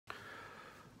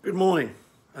Good morning.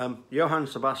 Johann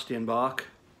Sebastian Bach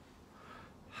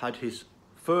had his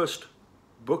first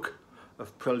book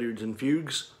of Preludes and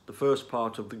Fugues, the first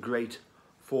part of the Great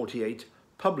 48,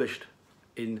 published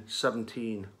in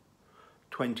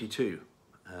 1722.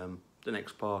 The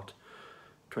next part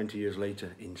 20 years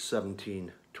later in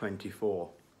 1724.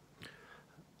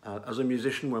 As a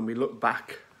musician, when we look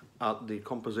back at the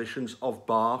compositions of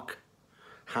Bach,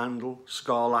 Handel,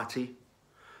 Scarlatti,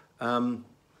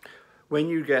 when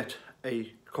you get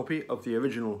a copy of the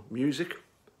original music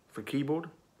for keyboard,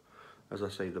 as I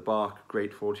say, the Bach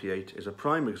Great 48 is a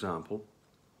prime example.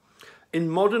 In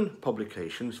modern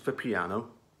publications for piano,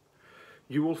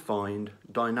 you will find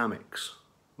dynamics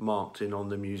marked in on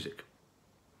the music.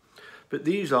 But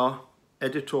these are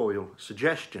editorial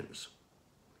suggestions.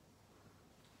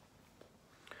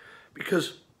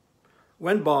 Because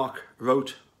when Bach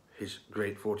wrote his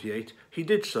Great 48, he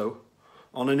did so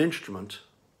on an instrument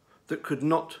that could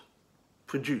not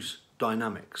produce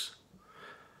dynamics.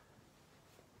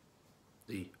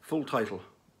 The full title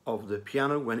of the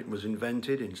piano, when it was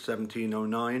invented in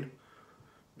 1709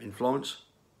 in Florence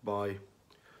by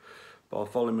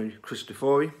Bartolomeo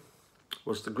Cristofori,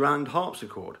 was the grand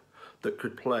harpsichord that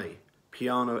could play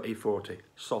piano a forte,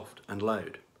 soft and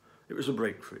loud. It was a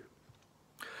breakthrough.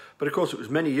 But of course it was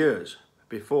many years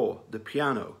before the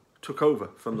piano took over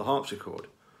from the harpsichord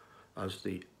as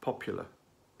the popular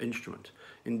instrument.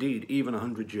 Indeed, even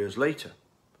 100 years later,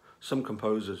 some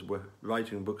composers were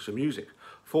writing books of music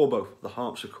for both the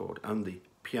harpsichord and the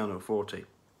pianoforte.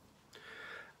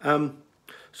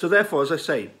 So therefore, as I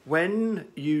say, when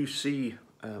you see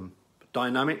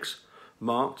dynamics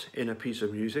marked in a piece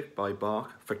of music by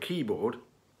Bach for keyboard,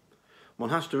 one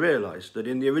has to realise that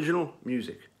in the original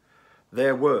music,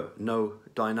 there were no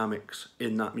dynamics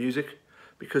in that music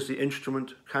because the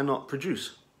instrument cannot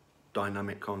produce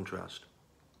dynamic contrast.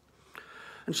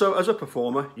 And so as a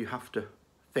performer, you have to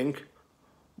think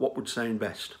what would sound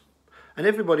best. And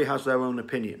everybody has their own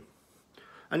opinion.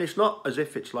 And it's not as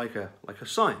if it's like a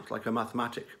science, like a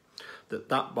mathematic,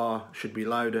 that bar should be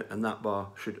louder and that bar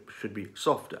should be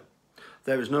softer.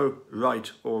 There is no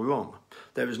right or wrong.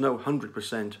 There is no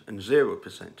 100% and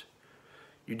 0%.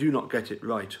 You do not get it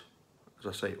right, as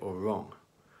I say, or wrong.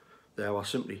 There are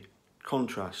simply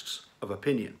contrasts of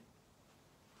opinion.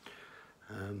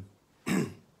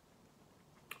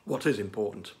 What is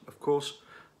important, of course,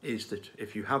 is that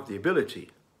if you have the ability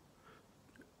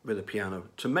with a piano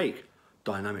to make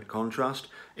dynamic contrast,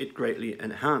 it greatly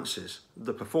enhances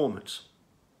the performance.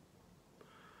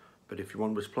 But if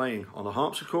one was playing on a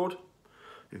harpsichord,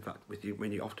 in fact,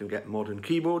 when you often get modern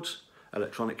keyboards,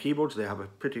 electronic keyboards, they have a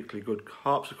particularly good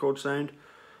harpsichord sound.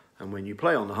 And when you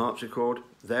play on the harpsichord,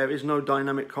 there is no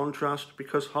dynamic contrast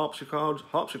because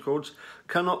harpsichords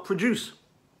cannot produce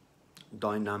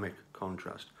dynamic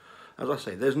contrast. As I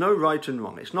say, there's no right and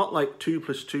wrong. It's not like 2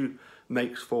 + 2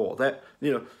 makes 4. There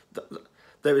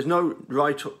is no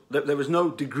right. There is no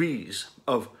degrees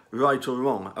of right or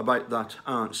wrong about that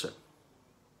answer.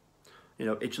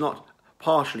 It's not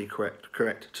partially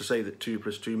correct to say that 2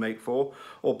 + 2 make 4,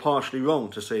 or partially wrong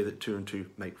to say that 2 and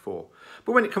 2 make 4.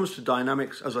 But when it comes to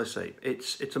dynamics, as I say,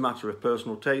 it's a matter of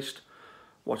personal taste.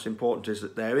 What's important is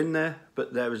that they're in there,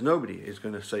 but there is nobody is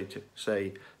going to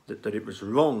say that it was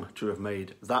wrong to have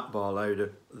made that bar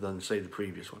louder than, say, the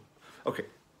previous one. Okay,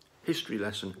 history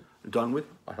lesson done with,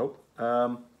 I hope.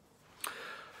 I've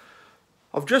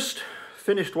just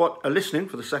finished listening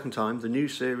for the second time the new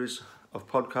series of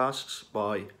podcasts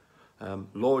by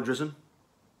Laura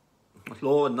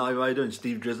Nirider and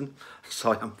Steve Drizin.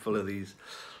 Sorry, I'm full of these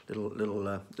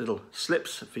little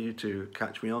slips for you to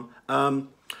catch me on.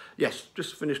 Yes,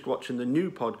 just finished listening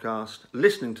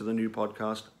to the new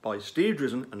podcast by Steve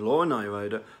Drizin and Laura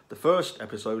Nirider. The first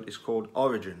episode is called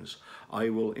Origins. I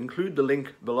will include the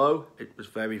link below. It was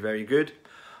very, very good.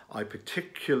 I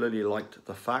particularly liked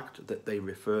the fact that they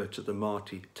refer to the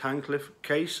Marty Tancliffe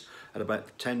case at about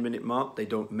the 10-minute mark. They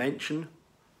don't mention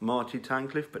Marty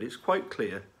Tancliffe, but it's quite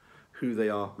clear who they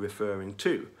are referring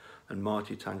to. And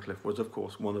Marty Tancliffe was, of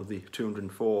course, one of the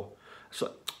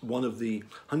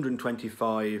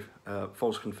 125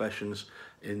 false confessions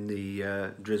in the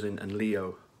Drizin and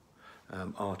Leo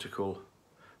article,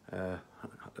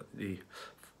 the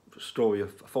story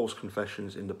of false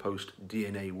confessions in the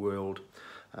post-DNA world,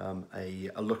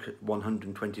 a look at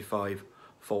 125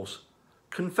 false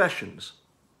confessions.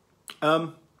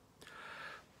 And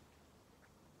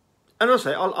as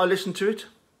I say, I listened to it.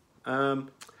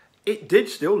 It did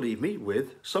still leave me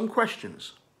with some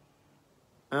questions.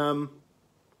 And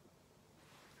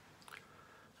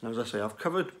as I say, I've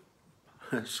covered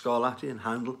Scarlatti and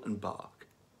Handel and Bach.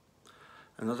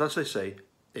 And as I say,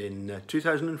 In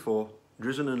 2004,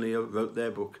 Drizin and Leo wrote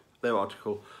their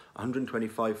article,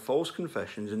 125 False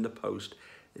Confessions in the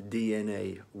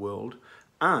Post-DNA World,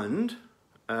 and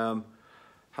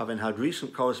having had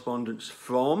recent correspondence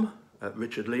from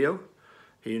Richard Leo,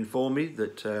 he informed me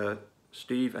that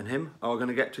Steve and him are going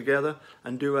to get together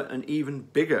and do an even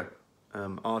bigger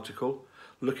article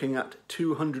looking at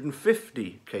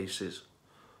 250 cases.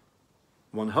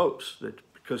 One hopes that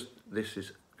because this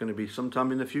is going to be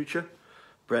sometime in the future,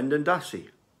 Brendan Dassey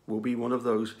will be one of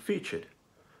those featured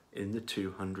in the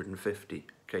 250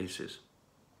 cases.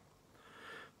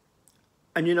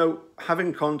 And you know,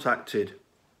 having contacted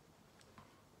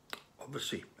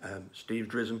obviously Steve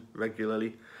Drizin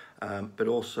regularly, but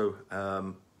also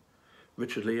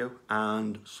Richard Leo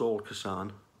and Saul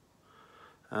Kassan,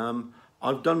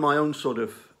 I've done my own sort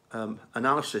of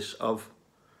analysis of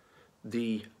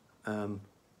the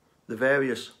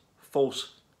various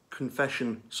false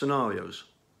confession scenarios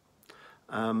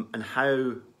and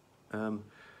how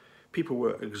people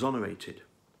were exonerated.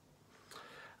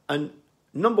 And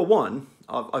number one,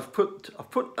 I've put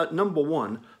at number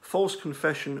one, false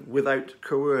confession without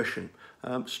coercion.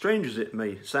 Strange as it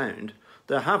may sound,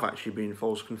 there have actually been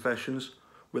false confessions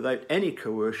without any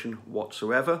coercion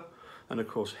whatsoever. And of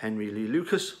course, Henry Lee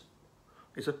Lucas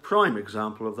is a prime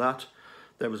example of that.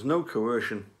 There was no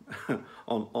coercion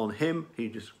on him. He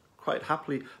just quite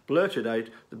happily blurted out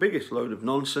the biggest load of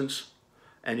nonsense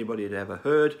anybody had ever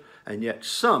heard, and yet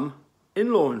some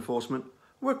in law enforcement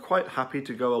were quite happy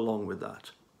to go along with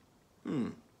that.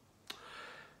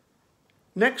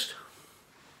 Next,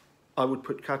 I would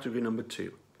put category number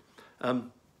two. A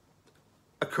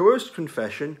coerced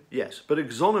confession, yes, but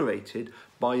exonerated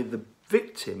by the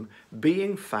victim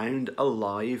being found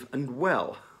alive and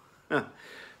well.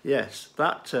 Yes,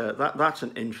 that's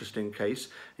an interesting case.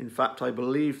 In fact, I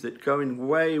believe that going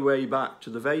way back to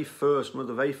one of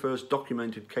the very first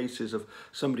documented cases of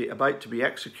somebody about to be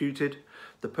executed,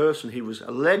 the person he was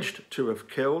alleged to have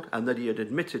killed and that he had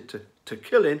admitted to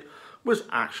killing was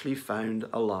actually found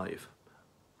alive.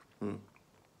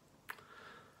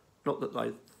 Not that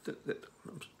I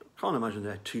can't imagine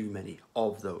there are too many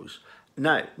of those.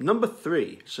 Now, number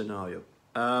three scenario.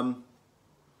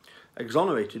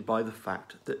 Exonerated by the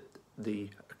fact that the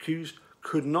accused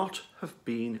could not have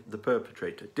been the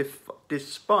perpetrator.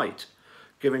 Despite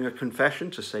giving a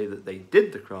confession to say that they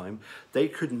did the crime, they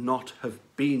could not have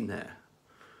been there,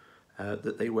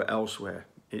 that they were elsewhere.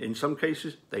 In some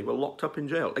cases, they were locked up in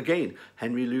jail. Again,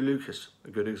 Henry Lee Lucas, a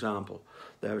good example.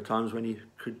 There are times when he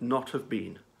could not have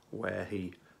been where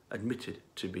he admitted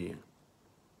to being.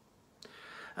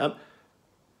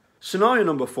 Scenario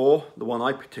number four, the one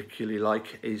I particularly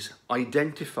like, is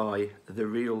identify the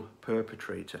real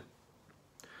perpetrator.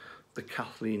 The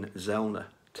Kathleen Zellner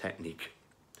technique,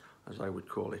 as I would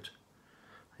call it.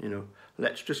 You know,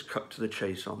 let's just cut to the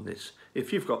chase on this.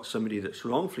 If you've got somebody that's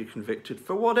wrongfully convicted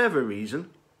for whatever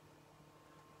reason,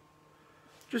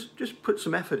 just put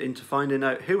some effort into finding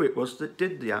out who it was that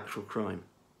did the actual crime.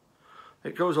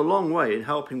 It goes a long way in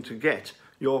helping to get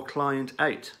your client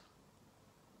out.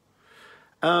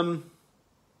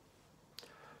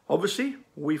 Obviously,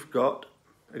 we've got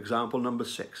example number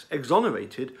 6,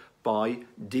 exonerated by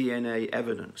DNA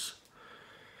evidence.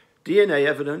 DNA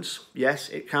evidence, yes,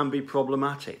 it can be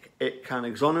problematic. It can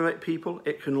exonerate people.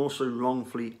 It can also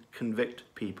wrongfully convict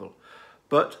people.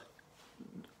 But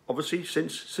obviously,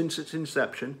 since its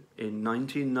inception in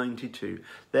 1992,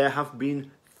 there have been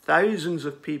thousands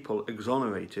of people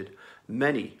exonerated,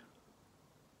 many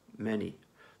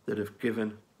that have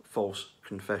given false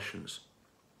confessions.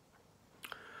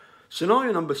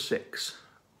 Scenario number 6,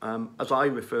 as I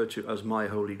refer to as my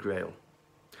holy grail,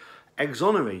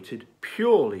 exonerated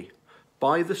purely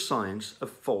by the science of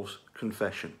false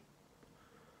confession.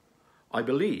 I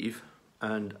believe,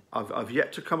 and I've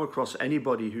yet to come across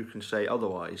anybody who can say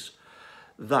otherwise,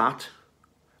 that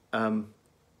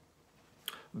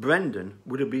Brendan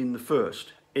would have been the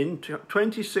first. In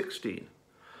 2016,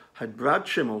 had Brad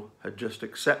Schimmel had just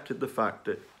accepted the fact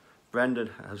that Brendan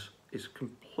is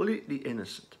completely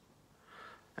innocent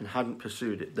and hadn't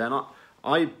pursued it, then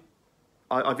I've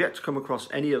yet to come across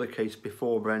any other case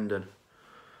before Brendan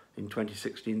in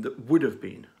 2016 that would have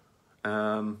been.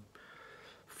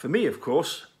 For me, of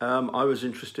course, I was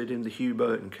interested in the Hugh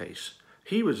Burton case.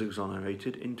 He was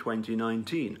exonerated in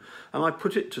 2019, and I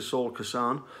put it to Saul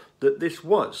Kassan that this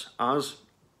was, as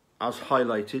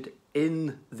highlighted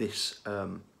in this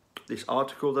this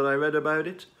article that I read about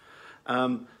it,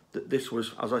 that this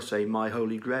was, as I say, my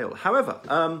holy grail. However,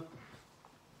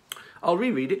 I'll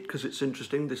reread it because it's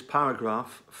interesting, this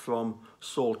paragraph from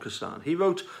Saul Kassan. He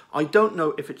wrote, "I don't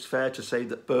know if it's fair to say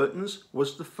that Burton's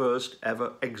was the first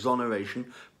ever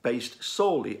exoneration based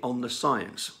solely on the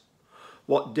science.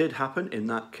 What did happen in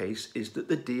that case is that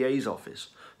the DA's office,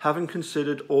 having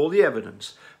considered all the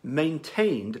evidence,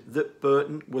 maintained that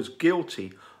Burton was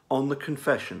guilty on the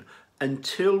confession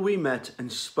until we met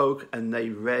and spoke and they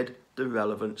read the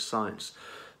relevant science.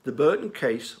 The Burton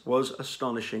case was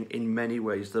astonishing in many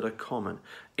ways that are common,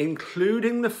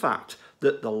 including the fact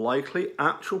that the likely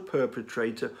actual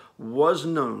perpetrator was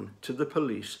known to the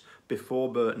police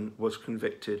before Burton was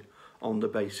convicted on the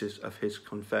basis of his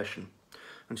confession."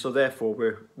 And so therefore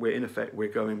we're in effect, we're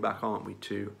going back, aren't we,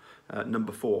 to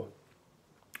number 4,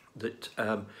 that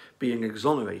being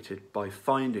exonerated by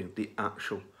finding the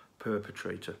actual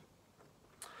perpetrator.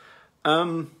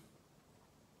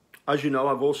 As you know,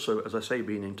 I've also, as I say,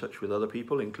 been in touch with other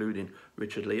people, including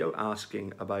Richard Leo,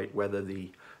 asking about whether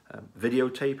the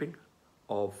videotaping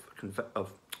of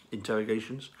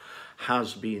interrogations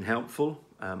has been helpful.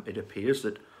 It appears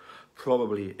that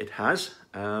probably it has.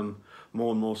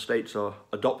 More and more states are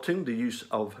adopting the use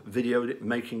of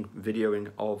making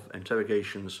videoing of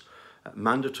interrogations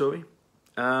mandatory.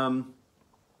 And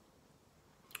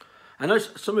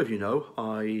as some of you know,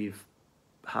 I've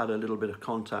had a little bit of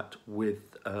contact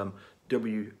with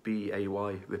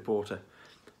WBAY reporter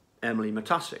Emily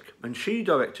Matasic, and she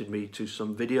directed me to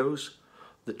some videos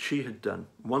that she had done,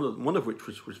 one of which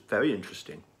was very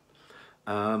interesting.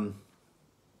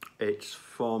 It's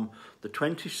from the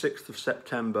 26th of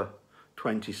September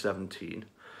 2017,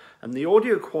 and the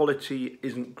audio quality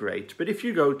isn't great, but if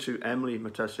you go to Emily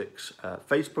Matasic's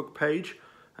Facebook page,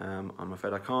 I'm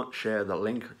afraid I can't share the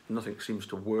link, nothing seems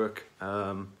to work,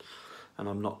 and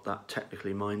I'm not that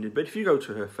technically minded, but if you go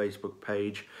to her Facebook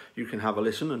page, you can have a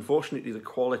listen. Unfortunately, the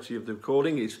quality of the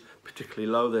recording is particularly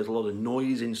low. There's a lot of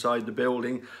noise inside the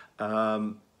building,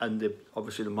 and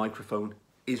obviously the microphone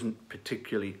isn't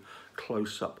particularly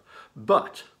close up.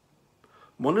 But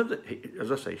one of the,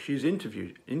 as I say, she's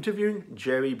interviewing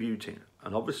Jerry Buting,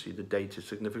 and obviously the date is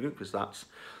significant because that's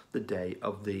the day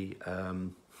of the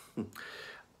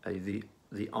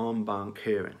armbank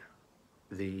hearing,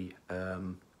 the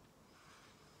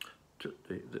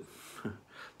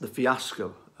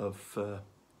fiasco of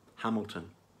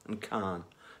Hamilton and Kahn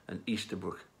and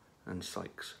Easterbrook and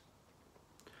Sykes.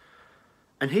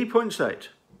 And he points out,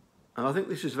 and I think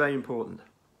this is very important,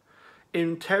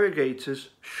 interrogators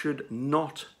should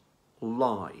not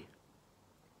lie.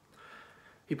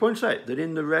 He points out that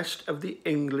in the rest of the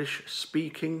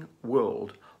English-speaking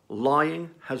world,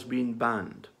 lying has been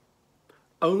banned.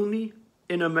 Only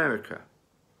in America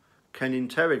can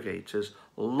interrogators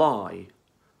lie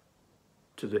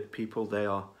to the people they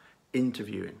are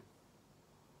interviewing.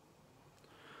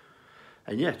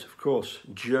 And yet, of course,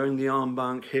 during the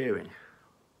armbank hearing,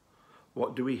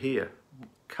 what do we hear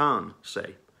Kahn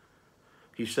say?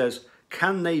 He says,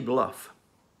 "Can they bluff?"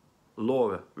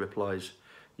 Laura replies,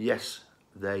 "Yes,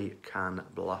 they can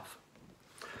bluff."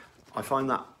 I find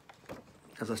that,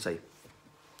 as I say,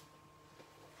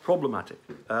 problematic.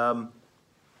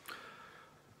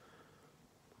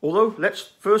 Although, let's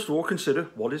first of all consider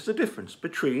what is the difference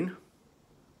between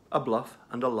a bluff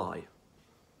and a lie.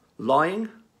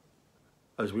 Lying,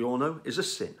 as we all know, is a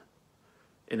sin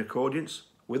in accordance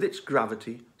with its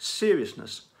gravity,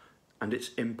 seriousness, and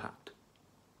its impact.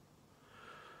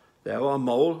 There are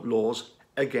moral laws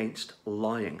against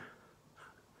lying.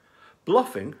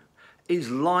 Bluffing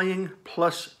is lying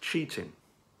plus cheating.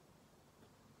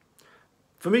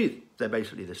 For me, they're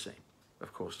basically the same.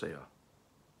 Of course they are.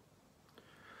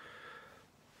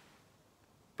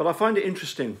 But I find it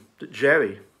interesting that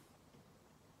Jerry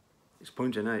is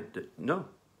pointing out that no,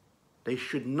 they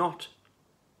should not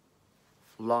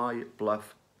lie,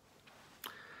 bluff.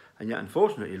 And yet,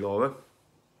 unfortunately, Laura,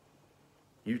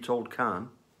 you told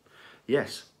Kahn,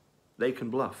 yes, they can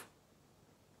bluff.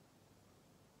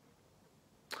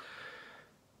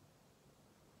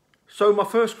 So my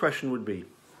first question would be,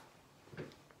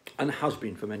 and has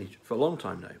been for a long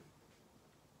time now,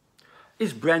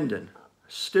 is Brendan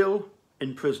still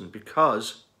in prison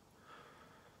because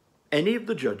any of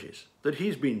the judges that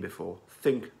he's been before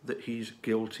think that he's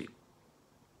guilty?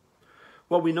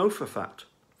 Well, we know for a fact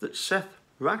that Seth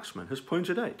Waxman has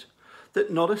pointed out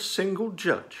that not a single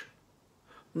judge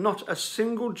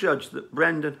that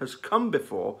Brendan has come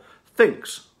before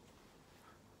thinks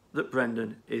that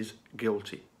Brendan is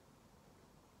guilty.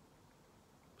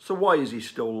 So why is he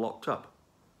still locked up?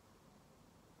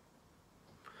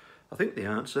 I think the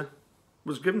answer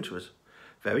was given to us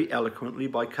very eloquently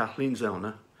by Kathleen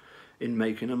Zellner in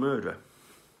Making a Murderer.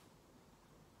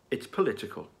 It's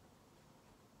political.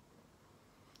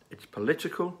 It's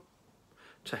political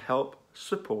to help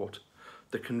support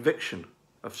the conviction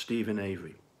of Stephen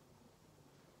Avery.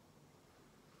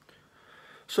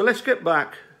 So let's get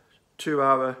back to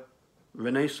our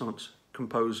Renaissance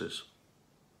composers.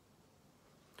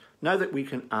 Now that we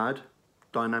can add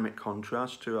dynamic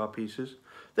contrast to our pieces,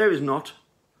 there is not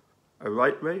a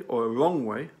right way or a wrong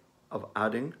way of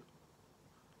adding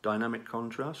dynamic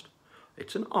contrast.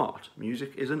 It's an art.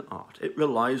 Music is an art. It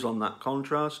relies on that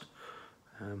contrast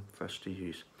for us to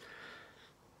use.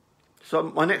 So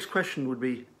my next question would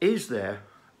be, is there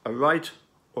a right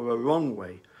or a wrong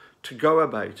way to go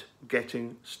about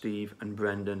getting Steve and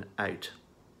Brendan out?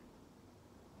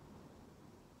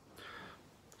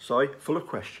 Sorry, full of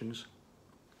questions.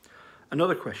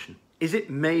 Another question, is it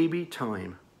maybe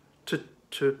time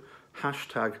to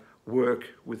hashtag work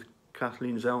with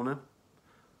Kathleen Zellner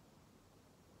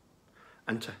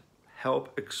and to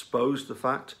help expose the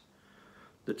fact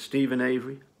that Stephen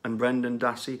Avery and Brendan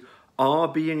Dassey are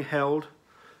being held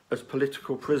as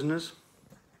political prisoners?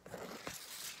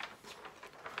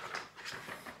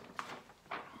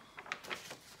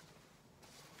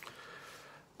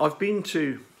 I've been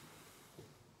to,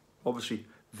 obviously,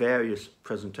 various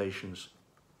presentations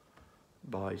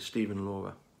by Steve and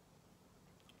Laura.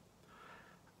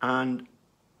 And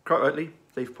quite rightly,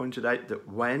 they've pointed out that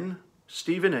when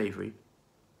Stephen Avery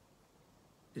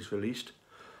is released,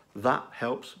 that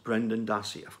helps Brendan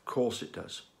Dassey. Of course it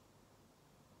does.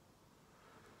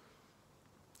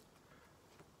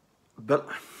 But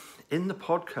in the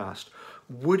podcast,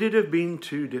 would it have been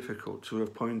too difficult to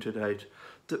have pointed out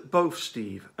that both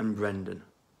Steve and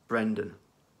Brendan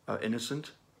are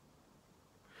innocent?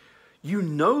 You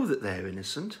know that they're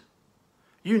innocent.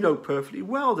 You know perfectly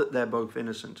well that they're both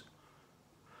innocent.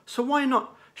 So why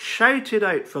not shout it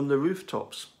out from the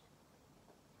rooftops?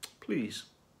 Please,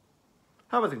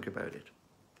 have a think about it.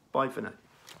 Bye for now.